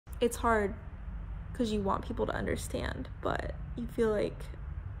it's hard because you want people to understand, but you feel like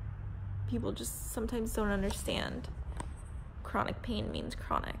people just sometimes don't understand chronic pain means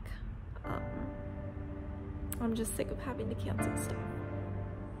chronic. I'm just sick of having to cancel stuff.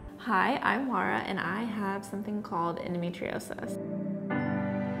 Hi, I'm Wara, and I have something called endometriosis.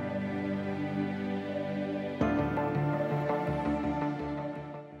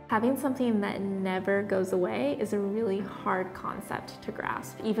 Having something that never goes away is a really hard concept to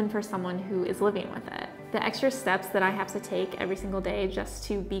grasp, even for someone who is living with it. The extra steps that I have to take every single day just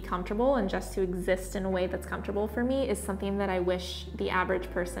to be comfortable and just to exist in a way that's comfortable for me is something that I wish the average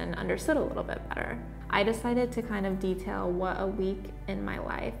person understood a little bit better. I decided to kind of detail what a week in my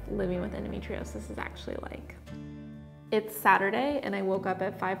life living with endometriosis is actually like. It's Saturday and I woke up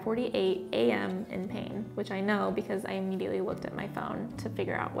at 5:48 a.m. in pain, which I know because I immediately looked at my phone to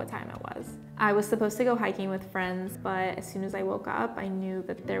figure out what time it was. I was supposed to go hiking with friends, but as soon as I woke up, I knew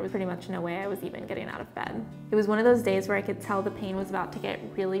that there was pretty much no way I was even getting out of bed. It was one of those days where I could tell the pain was about to get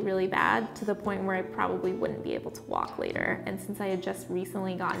really, really bad to the point where I probably wouldn't be able to walk later. And since I had just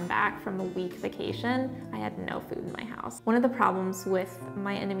recently gotten back from a week vacation, I had no food in my house. One of the problems with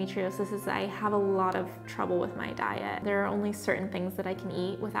my endometriosis is that I have a lot of trouble with my diet. There are only certain things that I can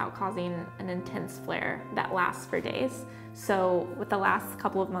eat without causing an intense flare that lasts for days. So with the last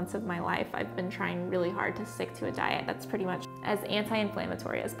couple of months of my life, I've been trying really hard to stick to a diet that's pretty much as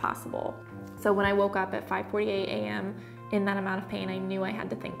anti-inflammatory as possible. So when I woke up at 5:48 a.m. in that amount of pain, I knew I had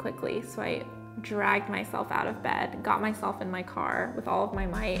to think quickly. So I dragged myself out of bed, got myself in my car with all of my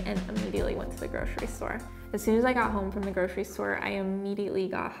might, and immediately went to the grocery store. As soon as I got home from the grocery store, I immediately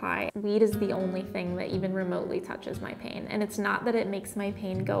got high. Weed is the only thing that even remotely touches my pain. And it's not that it makes my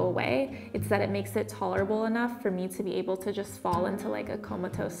pain go away, it's that it makes it tolerable enough for me to be able to just fall into like a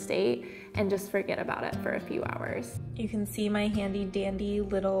comatose state and just forget about it for a few hours. You can see my handy dandy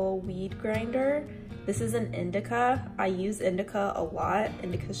little weed grinder. This is an indica. I use indica a lot,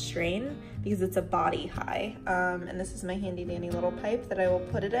 indica strain, because it's a body high. And this is my handy dandy little pipe that I will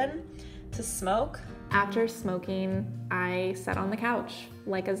put it in to smoke. After smoking, I sat on the couch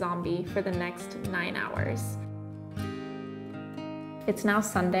like a zombie for the next 9 hours. It's now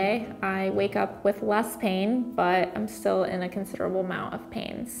Sunday. I wake up with less pain, but I'm still in a considerable amount of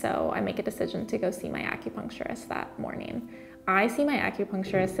pain. So I make a decision to go see my acupuncturist that morning. I see my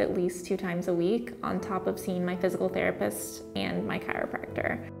acupuncturist at least 2 times a week on top of seeing my physical therapist and my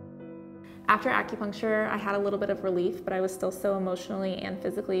chiropractor. After acupuncture, I had a little bit of relief, but I was still so emotionally and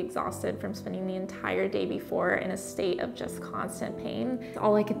physically exhausted from spending the entire day before in a state of just constant pain.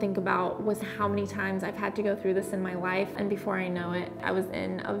 All I could think about was how many times I've had to go through this in my life, and before I know it, I was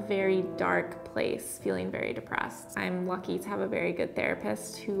in a very dark place, feeling very depressed. I'm lucky to have a very good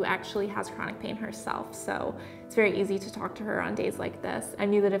therapist who actually has chronic pain herself, so it's very easy to talk to her on days like this. I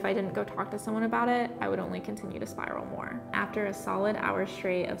knew that if I didn't go talk to someone about it, I would only continue to spiral more. After a solid hour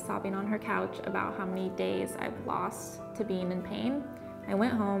straight of sobbing on her couch about how many days I've lost to being in pain, I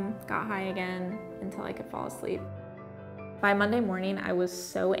went home, got high again until I could fall asleep. By Monday morning, I was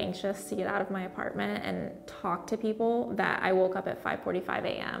so anxious to get out of my apartment and talk to people that I woke up at 5:45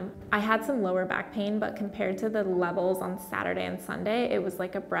 a.m. I had some lower back pain, but compared to the levels on Saturday and Sunday, it was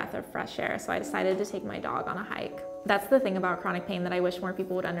like a breath of fresh air, so I decided to take my dog on a hike. That's the thing about chronic pain that I wish more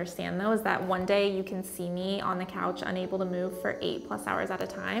people would understand though, is that one day you can see me on the couch unable to move for 8+ hours at a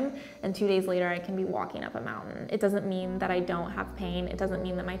time, and 2 days later I can be walking up a mountain. It doesn't mean that I don't have pain, it doesn't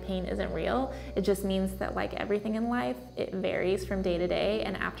mean that my pain isn't real, it just means that like everything in life, it varies from day to day,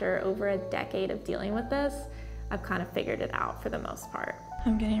 and after over a decade of dealing with this, I've kind of figured it out for the most part.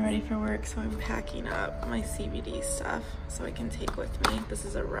 I'm getting ready for work, so I'm packing up my CBD stuff so I can take with me. This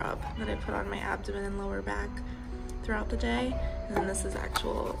is a rub that I put on my abdomen and lower back throughout the day, and then this is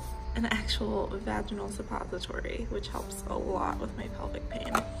an actual vaginal suppository, which helps a lot with my pelvic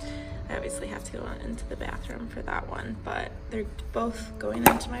pain. I obviously have to go into the bathroom for that one, but they're both going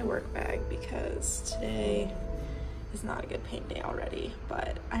into my work bag because today is not a good pain day already,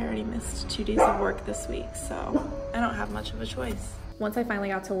 but I already missed 2 days of work this week, so I don't have much of a choice. Once I finally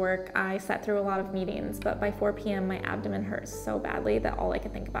got to work, I sat through a lot of meetings, but by 4 p.m. my abdomen hurt so badly that all I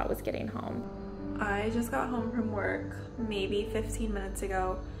could think about was getting home. I just got home from work maybe 15 minutes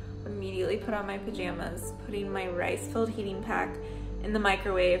ago, immediately put on my pajamas, putting my rice-filled heating pack in the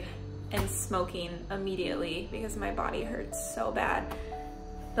microwave and smoking immediately because my body hurts so bad.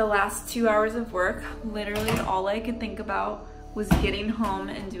 The last 2 hours of work, literally all I could think about was getting home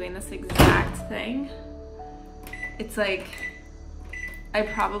and doing this exact thing. It's like, I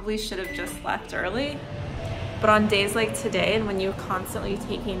probably should have just left early. But on days like today, and when you're constantly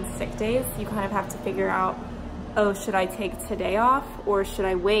taking sick days, you kind of have to figure out oh, should I take today off or should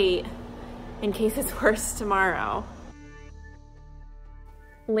I wait in case it's worse tomorrow?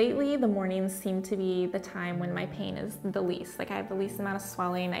 Lately, the mornings seem to be the time when my pain is the least. Like I have the least amount of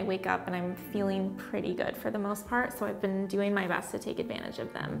swelling. I wake up and I'm feeling pretty good for the most part, so I've been doing my best to take advantage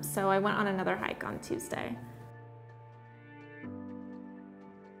of them. So I went on another hike on Tuesday.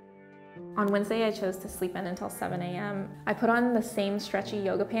 On Wednesday, I chose to sleep in until 7 a.m. I put on the same stretchy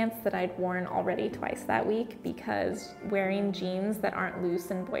yoga pants that I'd worn already twice that week because wearing jeans that aren't loose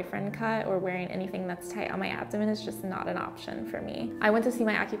and boyfriend cut or wearing anything that's tight on my abdomen is just not an option for me. I went to see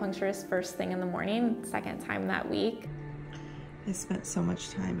my acupuncturist first thing in the morning, second time that week. I spent so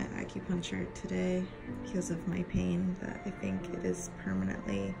much time at acupuncture today because of my pain that I think it is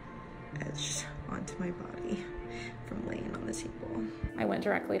permanently etched onto my body from laying on the table. I went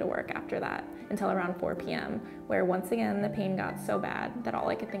directly to work after that until around 4 p.m., where once again the pain got so bad that all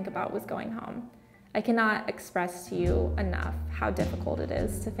I could think about was going home. I cannot express to you enough how difficult it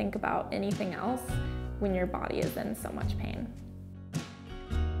is to think about anything else when your body is in so much pain.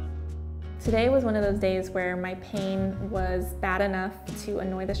 Today was one of those days where my pain was bad enough to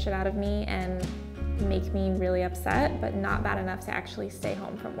annoy the shit out of me and make me really upset, but not bad enough to actually stay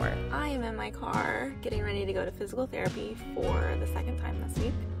home from work. I am in my car getting ready to go to physical therapy for the second time this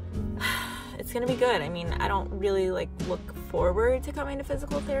week. It's gonna be good. I mean, I don't really look forward to coming to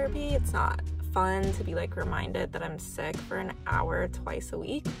physical therapy. It's not fun to be reminded that I'm sick for an hour twice a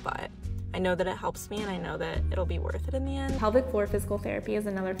week, but I know that it helps me and I know that it'll be worth it in the end. Pelvic floor physical therapy is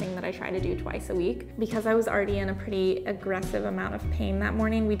another thing that I try to do twice a week. Because I was already in a pretty aggressive amount of pain that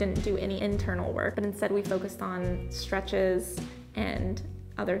morning, we didn't do any internal work, but instead we focused on stretches and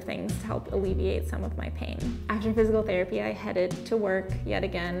other things to help alleviate some of my pain. After physical therapy, I headed to work yet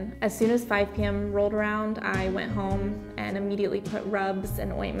again. As soon as 5 p.m. rolled around, I went home and immediately put rubs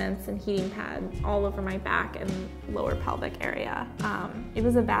and ointments and heating pads all over my back and lower pelvic area. It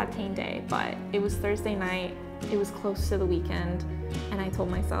was a bad pain day, but it was Thursday night, it was close to the weekend, and I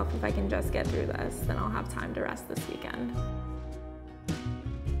told myself if I can just get through this, then I'll have time to rest this weekend.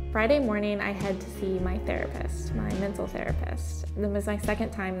 Friday morning, I had to see my therapist, my mental therapist. It was my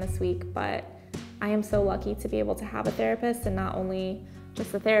second time this week, but I am so lucky to be able to have a therapist, and not only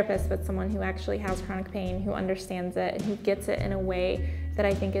just a therapist, but someone who actually has chronic pain, who understands it, and who gets it in a way that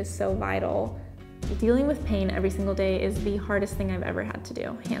I think is so vital. Dealing with pain every single day is the hardest thing I've ever had to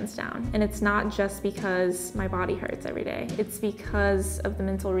do, hands down. And it's not just because my body hurts every day. It's because of the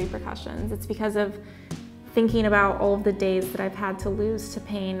mental repercussions. It's because of thinking about all of the days that I've had to lose to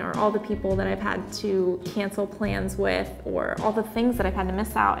pain, or all the people that I've had to cancel plans with, or all the things that I've had to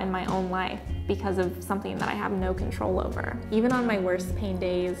miss out in my own life because of something that I have no control over. Even on my worst pain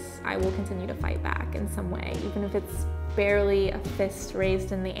days, I will continue to fight back in some way. Even if it's barely a fist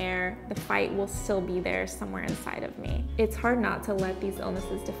raised in the air, the fight will still be there somewhere inside of me. It's hard not to let these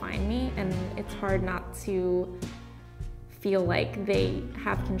illnesses define me, and it's hard not to feel like they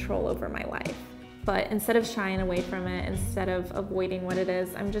have control over my life. But instead of shying away from it, instead of avoiding what it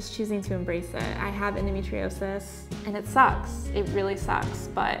is, I'm just choosing to embrace it. I have endometriosis, and it sucks. It really sucks,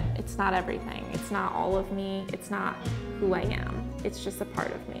 but it's not everything. It's not all of me. It's not who I am. It's just a part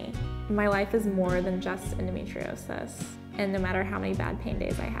of me. My life is more than just endometriosis, and no matter how many bad pain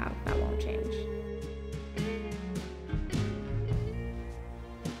days I have, that won't change.